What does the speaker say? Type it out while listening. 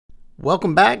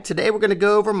Welcome back. Today we're going to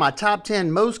go over my top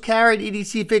 10 most carried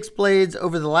EDC fixed blades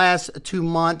over the last 2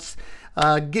 months.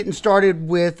 Getting started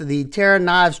with the Terra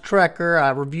Knives Trekker. I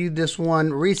reviewed this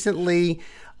one recently.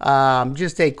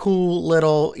 Just a cool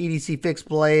little EDC fixed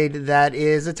blade that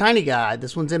is a tiny guy.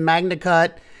 This one's in Magna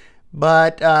Cut,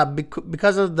 but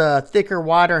because of the thicker,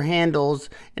 wider handles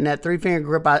and that 3-finger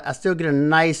grip, I still get a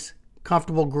nice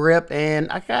comfortable grip,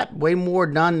 and I got way more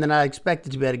done than I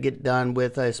expected to be able to get done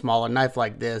with a smaller knife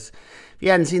like this. If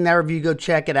you hadn't seen that review, go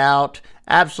check it out.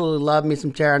 Absolutely love me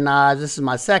some Terra knives. This is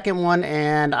my second one,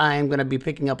 and I am going to be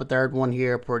picking up a third one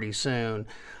here pretty soon.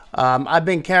 I've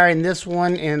been carrying this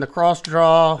one in the cross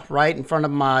draw right in front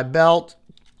of my belt,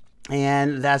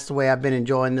 and that's the way I've been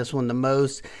enjoying this one the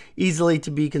most. Easily to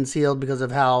be concealed because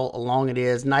of how long it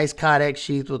is. Nice Kydex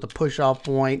sheath with a push-off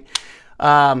point.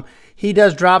 He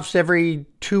does drops every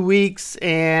 2 weeks,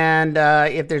 and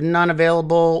if there's none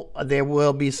available, there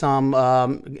will be some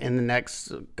in the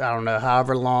next, I don't know,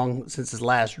 however long since his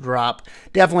last drop.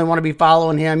 Definitely want to be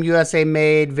following him. USA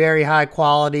made, very high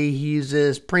quality. He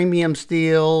uses premium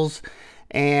steels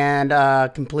and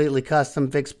completely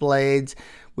custom fixed blades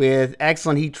with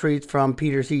excellent heat treats from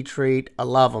Peter's Heat Treat. I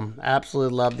love them.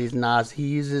 Absolutely love these knives. He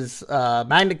uses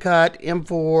Magna Cut,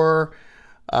 M4,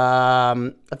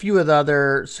 a few of the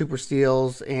other super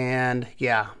steels, and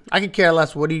yeah, I could care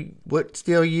less what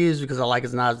steel he used because I like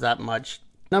his knives that much.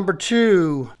 Number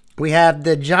 2, we have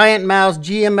the Giant Mouse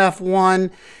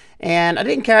GMF1, and I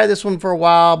didn't carry this one for a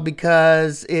while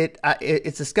because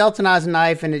it's a skeletonized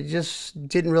knife and it just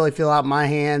didn't really feel out my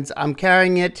hands. I'm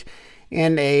carrying it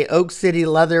in a Oak City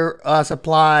leather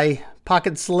supply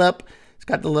pocket slip. It's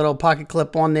got the little pocket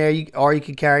clip on there, or you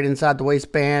could carry it inside the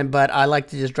waistband, but I like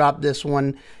to just drop this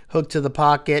one hooked to the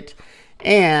pocket.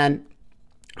 And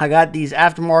I got these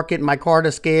aftermarket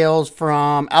micarta scales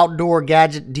from Outdoor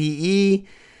Gadget DE.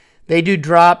 They do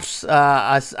drops.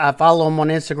 I follow them on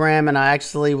Instagram, and I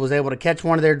actually was able to catch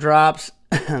one of their drops.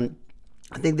 I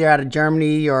think they're out of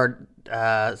Germany or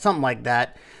something like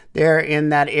that. They're in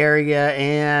that area,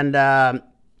 and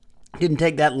didn't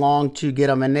take that long to get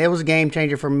them, and it was a game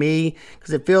changer for me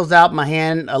because it fills out my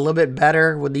hand a little bit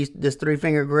better with this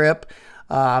 3-finger grip,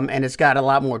 and it's got a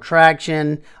lot more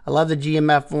traction. I love the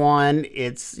GMF one.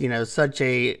 It's, you know, such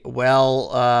a well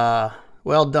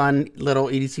done little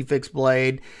EDC fixed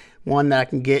blade, one that I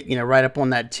can get, you know, right up on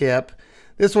that tip.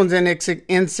 This one's in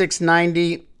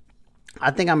N690. I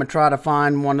think I'm gonna try to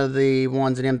find one of the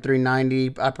ones in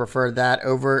M390. I prefer that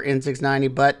over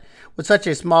N690, but with such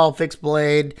a small fixed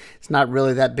blade, it's not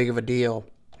really that big of a deal.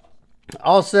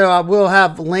 Also, I will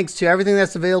have links to everything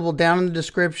that's available down in the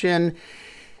description.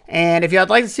 And if you'd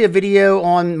like to see a video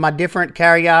on my different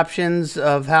carry options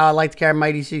of how I like to carry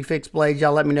my EDC fixed blades,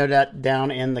 y'all let me know that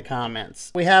down in the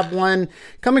comments. We have one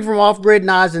coming from Off Grid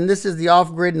Knives, and this is the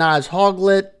Off Grid Knives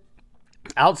Hoglet.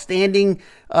 Outstanding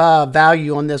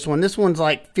value on this one. This one's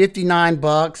like 59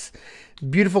 bucks.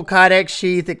 Beautiful Kydex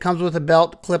sheath. It comes with a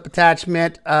belt clip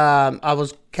attachment. I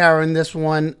was carrying this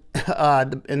one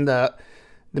in the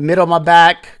middle of my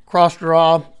back, cross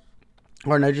draw,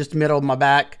 or no, just the middle of my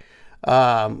back.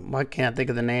 I can't think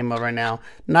of the name of it right now.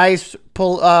 Nice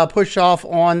push off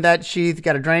on that sheath.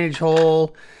 Got a drainage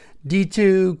hole.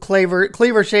 D2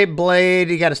 cleaver shaped blade.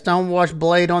 You got a stone wash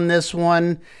blade on this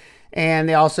one. And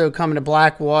they also come in a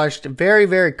black washed. Very,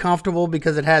 very comfortable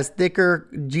because it has thicker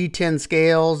G10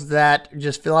 scales that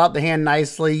just fill out the hand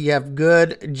nicely. You have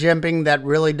good jimping that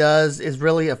is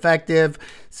really effective.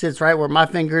 Sits right where my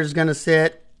finger is going to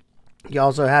sit. You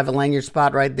also have a lanyard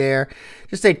spot right there.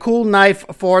 Just a cool knife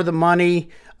for the money.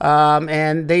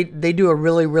 And they do a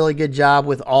really, really good job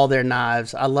with all their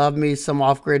knives. I love me some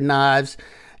off-grid knives.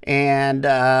 And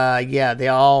yeah, they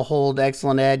all hold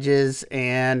excellent edges,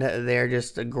 and they're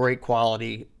just a great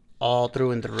quality all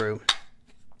through and through.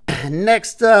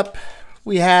 Next up,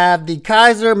 we have the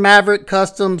Kaiser Maverick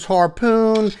Customs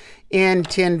Harpoon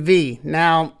N10V.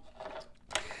 Now,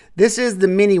 this is the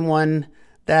mini one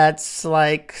that's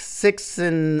like I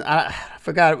think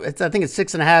it's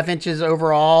 6.5 inches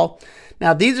overall.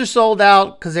 Now, these are sold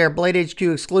out because they're Blade HQ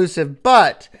exclusive,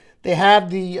 but they have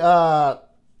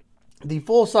the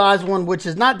full-size one, which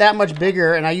is not that much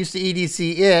bigger, and I used to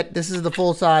EDC it. This is the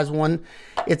full-size one.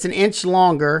 It's an inch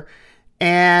longer,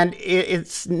 and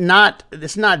it's not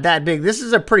that big. This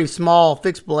is a pretty small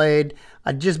fixed blade.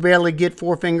 I just barely get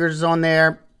 4 fingers on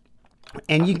there,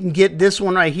 and you can get this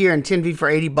one right here in 10V for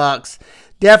 80 bucks.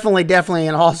 Definitely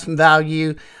an awesome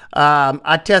value.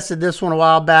 I tested this one a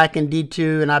while back in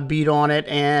D2, and I beat on it,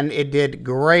 and it did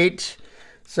great.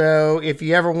 So if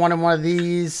you ever wanted one of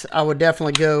these, I would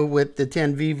definitely go with the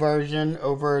 10V version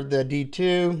over the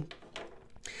D2.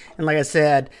 And like I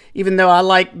said, even though I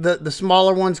like the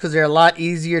smaller ones because they're a lot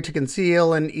easier to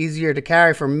conceal and easier to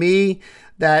carry for me,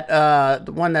 that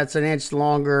the one that's an inch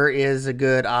longer is a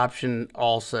good option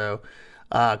also.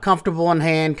 Comfortable in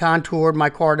hand, contoured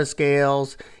micarta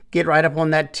scales, get right up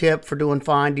on that tip for doing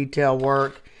fine detail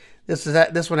work.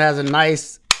 This one has a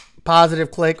nice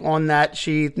positive click on that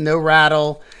sheath, no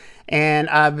rattle. And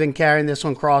I've been carrying this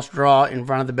one cross draw in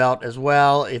front of the belt as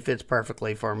well. It fits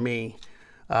perfectly for me.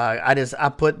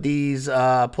 I put these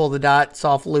pull the dot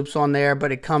soft loops on there,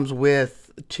 but it comes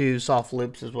with 2 soft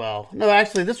loops as well. No,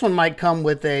 actually, this one might come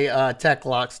with a tech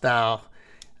lock style.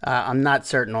 I'm not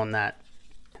certain on that.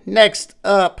 Next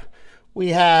up, we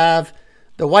have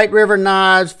the White River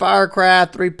Knives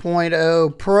Firecraft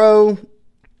 3.0 Pro.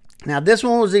 Now, this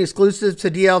one was exclusive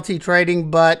to DLT Trading,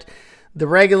 but the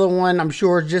regular one, I'm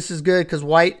sure, is just as good because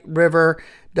White River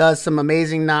does some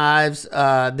amazing knives.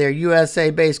 They're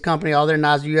USA-based company. All their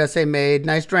knives are USA-made.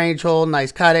 Nice drainage hole,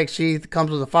 nice Kydex sheath.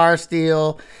 Comes with a fire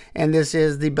steel, and this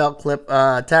is the belt clip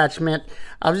attachment.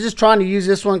 I was just trying to use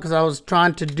this one because I was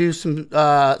trying to do some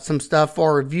stuff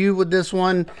for a review with this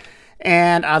one.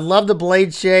 And I love the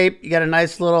blade shape. You got a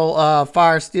nice little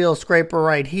fire steel scraper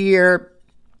right here.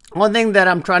 One thing that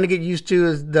I'm trying to get used to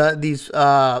is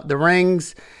the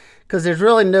rings, because there's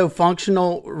really no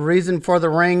functional reason for the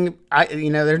ring.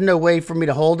 There's no way for me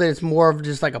to hold it. It's more of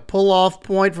just like a pull-off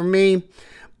point for me.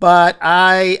 But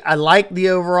I like the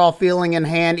overall feeling in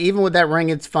hand. Even with that ring,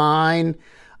 it's fine.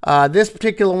 This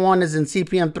particular one is in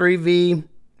CPM 3V,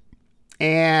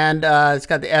 and it's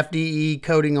got the FDE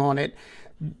coating on it.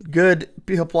 Good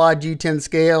Peel-Ply G10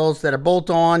 scales that are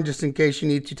bolt-on, just in case you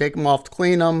need to take them off to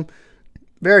clean them.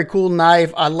 Very cool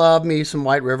knife. I love me some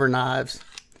White River knives.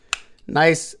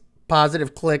 Nice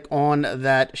positive click on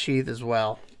that sheath as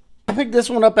well. I picked this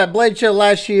one up at Blade Show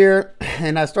last year,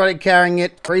 and I started carrying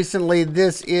it recently.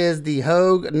 This is the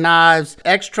Hogue Knives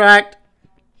Extract.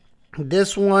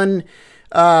 This one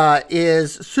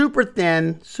is super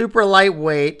thin, super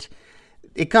lightweight.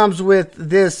 It comes with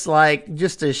this, like,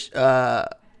 just a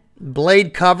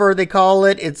blade cover, they call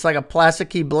it. It's like a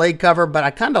plasticky blade cover, but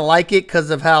I kind of like it because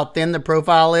of how thin the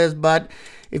profile is. But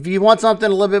if you want something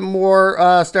a little bit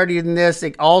more sturdy than this,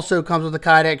 it also comes with a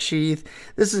Kydex sheath.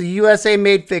 This is a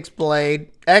USA-made fixed blade.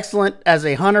 Excellent as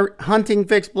a hunting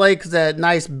fixed blade because that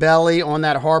nice belly on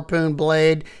that harpoon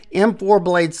blade. M4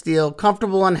 blade steel,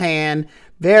 comfortable in hand.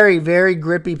 Very, very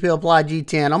grippy Peel-Ply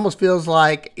G10. Almost feels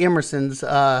like Emerson's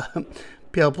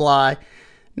Peel-Ply.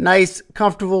 Nice,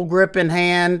 comfortable grip in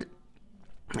hand.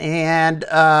 And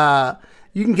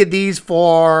you can get these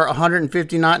for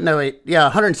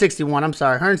 161. I'm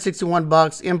sorry, 161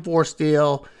 bucks. M4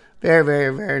 steel. Very,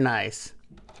 very, very nice.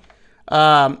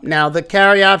 Now the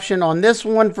carry option on this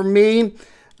one for me,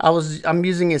 I'm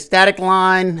using a static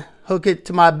line. Hook it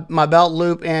to my belt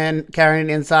loop and carrying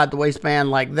it inside the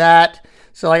waistband like that.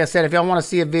 So like I said, if y'all want to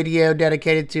see a video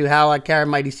dedicated to how I carry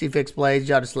my EDC fixed blades,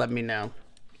 y'all just let me know.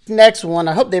 Next one,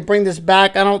 I hope they bring this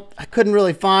back. I couldn't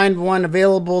really find one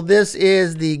available. This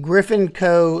is the Griffin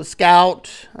Co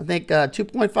Scout, I think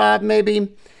 2.5 maybe.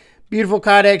 Beautiful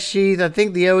Kydex sheath. I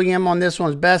think the OEM on this one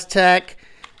is Best Tech.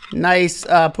 Nice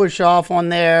push off on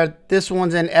there. This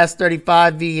one's in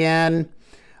S35VN.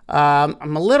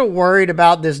 I'm a little worried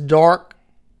about this dark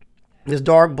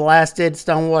blasted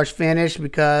stonewash finish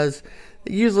because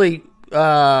usually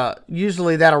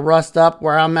that'll rust up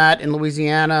where I'm at in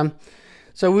Louisiana.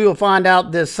 So we will find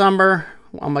out this summer.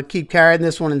 I'm going to keep carrying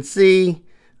this one and see.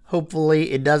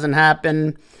 Hopefully it doesn't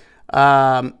happen.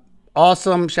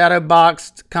 Awesome shadow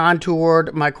boxed,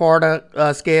 contoured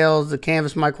micarta scales, the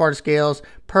canvas micarta scales.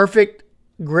 Perfect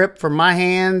grip for my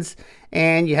hands.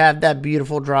 And you have that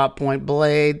beautiful drop point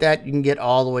blade that you can get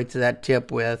all the way to that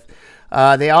tip with.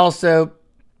 They also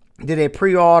did a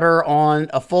pre-order on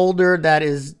a folder that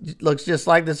looks just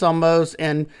like this almost.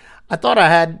 And I thought I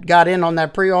had got in on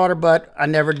that pre-order, but I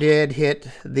never did hit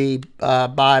the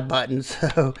buy button.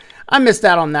 So I missed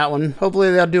out on that one.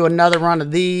 Hopefully they'll do another run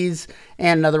of these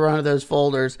and another run of those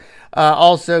folders.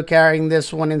 Also carrying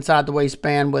this one inside the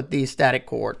waistband with the static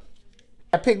cord.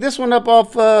 I picked this one up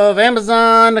off of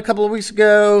Amazon a couple of weeks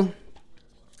ago,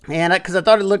 and because I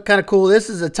thought it looked kind of cool. This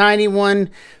is a tiny one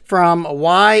from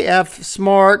YF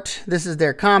Smart. This is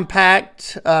their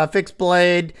compact fixed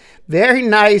blade. Very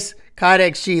nice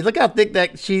Kydex sheath. Look how thick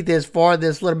that sheath is for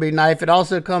this little bitty knife. It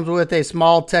also comes with a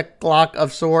small tech lock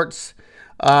of sorts.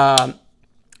 I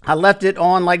left it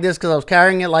on like this because I was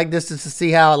carrying it like this just to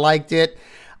see how I liked it.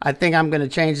 I think I'm going to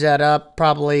change that up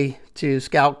probably to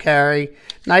Scout carry.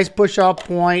 Nice push off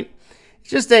point. It's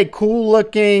just a cool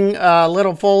looking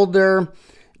little folder.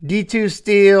 D2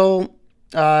 steel.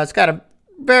 It's got a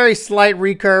very slight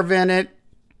recurve in it.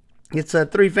 It's a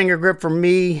 3-finger grip for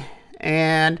me,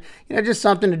 and just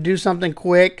something to do something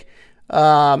quick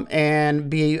and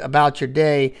be about your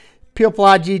day. Peel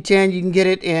Ply G10, you can get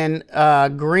it in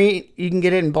green, you can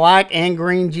get it in black and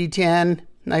green G10.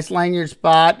 Nice lanyard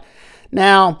spot.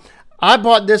 Now, I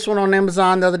bought this one on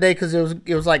Amazon the other day because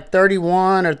it was like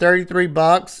 31 or 33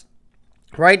 bucks.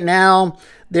 Right now,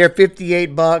 they're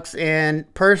 58 bucks,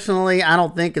 and personally, I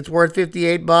don't think it's worth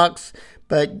 58 bucks.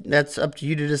 But that's up to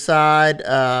you to decide.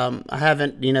 I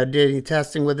haven't, did any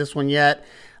testing with this one yet.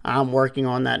 I'm working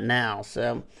on that now.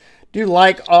 So, do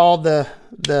like all the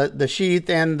sheath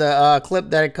and the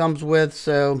clip that it comes with.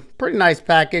 So, pretty nice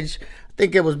package. I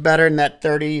think it was better in that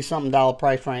 $30-something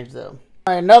price range, though.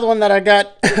 All right, another one that I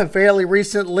got fairly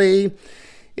recently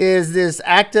is this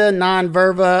Acta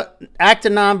Non-Verba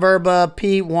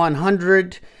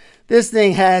P100. This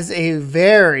thing has a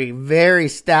very, very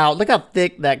stout, look how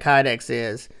thick that Kydex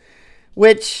is,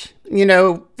 which,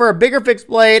 for a bigger fixed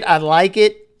blade, I like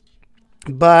it.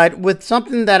 But with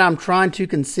something that I'm trying to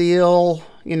conceal,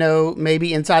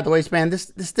 maybe inside the waistband,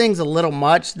 this thing's a little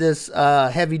much, this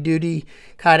heavy duty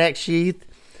Kydex sheath.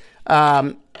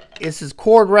 This is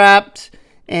cord wrapped,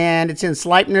 and it's in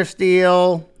Sleipner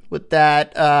steel with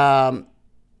that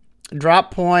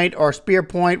drop point or spear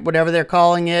point, whatever they're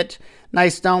calling it.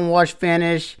 Nice stone wash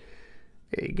finish.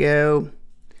 There you go.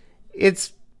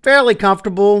 It's fairly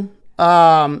comfortable.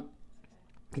 Got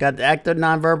the Acta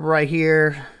Non-Verba right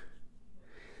here.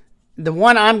 The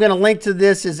one I'm going to link to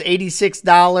this is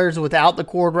 $86 without the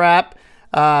cord wrap.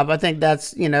 I think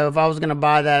that's, if I was going to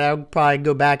buy that, I would probably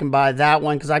go back and buy that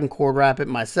one because I can cord wrap it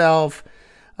myself.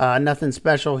 Nothing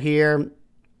special here.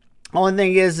 Only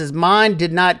thing is mine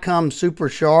did not come super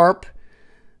sharp.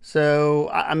 So,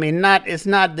 I mean, it's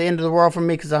not the end of the world for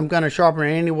me because I'm going to sharpen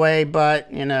it anyway.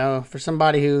 But, for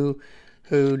somebody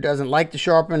who doesn't like to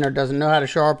sharpen or doesn't know how to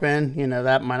sharpen,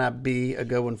 that might not be a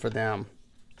good one for them.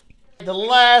 The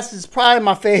last is probably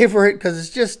my favorite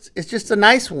because it's just a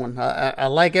nice one. I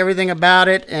like everything about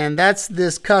it, and that's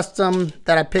this custom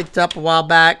that I picked up a while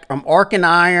back from Arc and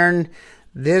Iron.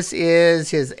 This is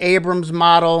his Abrams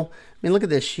model. I mean, look at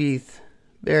this sheath.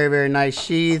 Very, very nice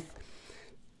sheath.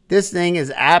 This thing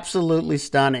is absolutely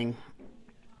stunning.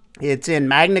 It's in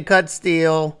Magna Cut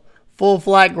steel, full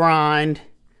flat grind,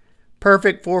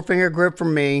 perfect 4-finger grip for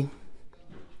me.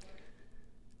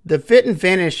 The fit and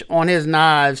finish on his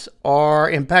knives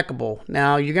are impeccable.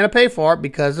 Now, you're going to pay for it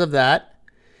because of that.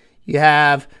 You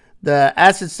have the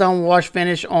acid stone wash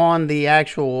finish on the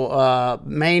actual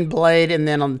main blade, and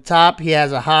then on the top, he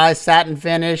has a high satin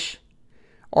finish.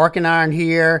 Arc and Iron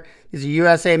here. These are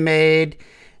USA made.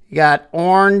 You got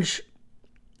orange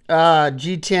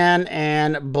G10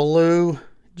 and blue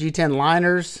G10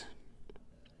 liners.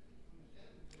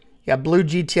 You got blue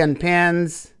G10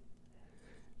 pins.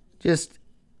 Just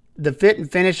the fit and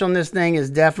finish on this thing is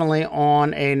definitely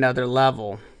on another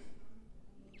level.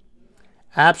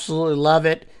 Absolutely love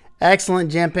it.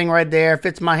 Excellent jimping right there.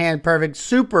 Fits my hand perfect.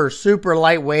 Super, super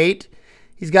lightweight.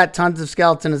 He's got tons of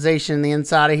skeletonization in the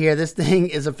inside of here. This thing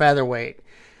is a featherweight.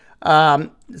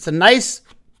 It's a nice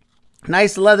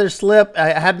leather slip.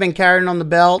 I have been carrying on the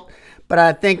belt, but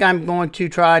I think I'm going to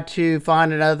try to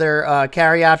find another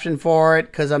carry option for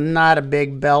it because I'm not a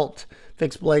big belt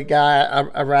fixed blade guy.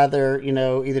 I'd rather,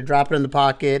 either drop it in the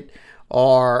pocket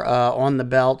or on the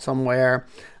belt somewhere.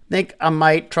 I think I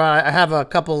might try. I have a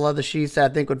couple of other sheaths that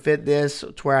I think would fit this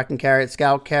to where I can carry it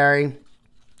scout carry.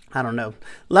 I don't know.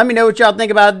 Let me know what y'all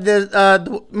think about this,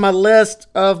 my list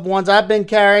of ones I've been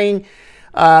carrying.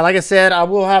 Like I said, I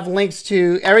will have links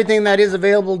to everything that is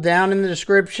available down in the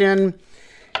description.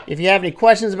 If you have any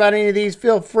questions about any of these,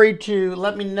 feel free to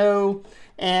let me know.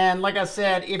 And like I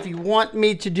said, if you want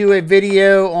me to do a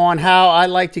video on how I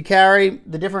like to carry,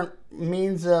 the different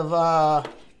means of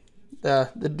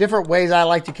the different ways I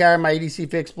like to carry my EDC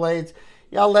fixed blades,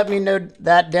 y'all let me know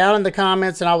that down in the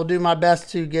comments, and I will do my best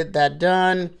to get that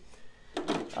done.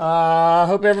 I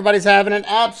hope everybody's having an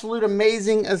absolute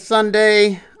amazing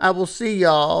Sunday. I will see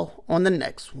y'all on the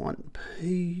next one.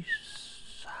 Peace.